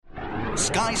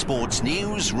Sky Sports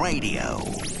News Radio.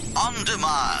 On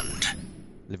demand.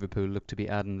 Liverpool look to be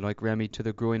adding Loic Remy to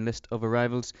their growing list of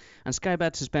arrivals, and Sky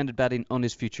Bet suspended betting on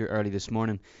his future early this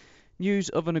morning. News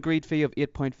of an agreed fee of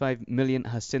 $8.5 million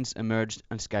has since emerged,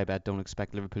 and Sky Bet don't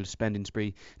expect Liverpool's spending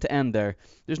spree to end there.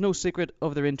 There's no secret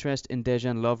of their interest in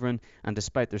Dejan Lovren, and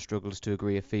despite their struggles to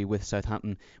agree a fee with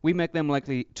Southampton, we make them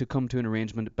likely to come to an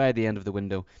arrangement by the end of the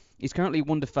window. He's currently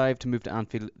 1-5 to move to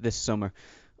Anfield this summer.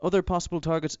 Other possible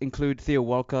targets include Theo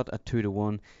Walcott at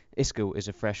 2-1, Isco is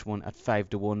a fresh one at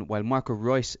 5-1, while Marco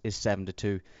Reus is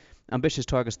 7-2. Ambitious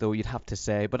targets though, you'd have to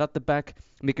say, but at the back,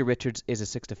 Micah Richards is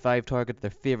a 6-5 target, their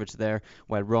favourites there,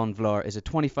 while Ron Vlaar is a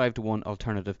 25-1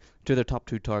 alternative to their top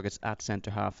two targets at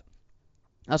centre half.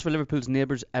 As for Liverpool's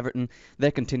neighbours, Everton, they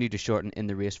continue to shorten in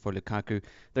the race for Lukaku.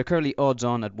 They're currently odds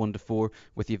on at 1-4,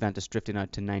 with Juventus drifting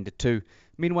out to 9-2.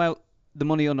 Meanwhile, the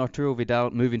money on Arturo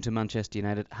Vidal moving to Manchester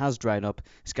United has dried up.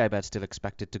 Sky Bet still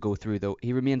expected to go through though.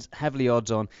 He remains heavily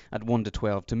odds on at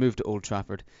 1-12 to move to Old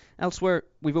Trafford. Elsewhere,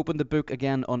 we've opened the book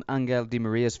again on Angel Di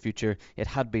Maria's future. It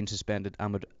had been suspended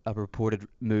amid a reported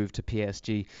move to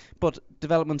PSG. But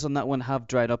developments on that one have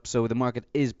dried up, so the market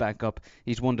is back up.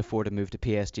 He's 1-4 to move to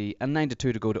PSG and 9-2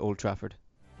 to go to Old Trafford.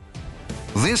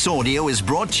 This audio is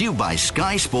brought to you by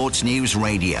Sky Sports News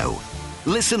Radio.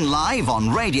 Listen live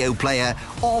on Radio Player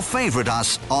or favourite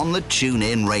us on the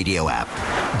TuneIn Radio app.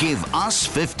 Give us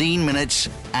 15 minutes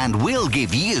and we'll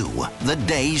give you the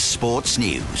day's sports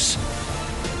news.